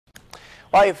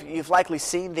Well, you've likely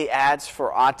seen the ads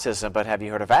for autism, but have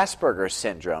you heard of Asperger's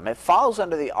syndrome? It falls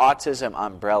under the autism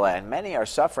umbrella, and many are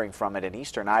suffering from it in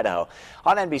eastern Idaho.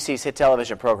 On NBC's hit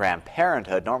television program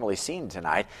Parenthood, normally seen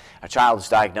tonight, a child is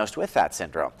diagnosed with that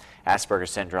syndrome.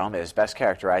 Asperger's syndrome is best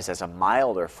characterized as a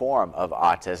milder form of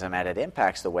autism, and it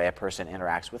impacts the way a person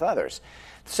interacts with others.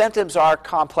 The symptoms are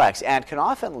complex and can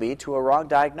often lead to a wrong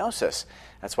diagnosis.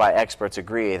 That's why experts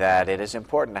agree that it is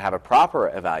important to have a proper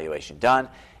evaluation done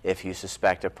if you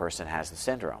suspect a person has the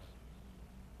syndrome.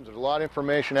 There's a lot of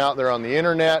information out there on the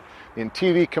internet, in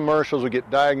TV commercials. We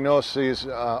get diagnoses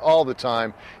all the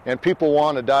time, and people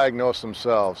want to diagnose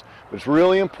themselves. But it's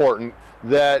really important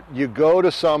that you go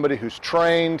to somebody who's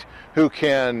trained, who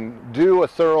can do a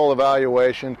thorough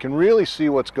evaluation, can really see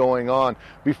what's going on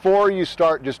before you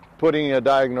start just putting a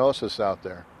diagnosis out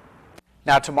there.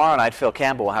 Now, tomorrow night, Phil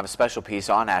Campbell will have a special piece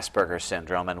on Asperger's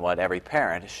syndrome and what every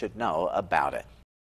parent should know about it.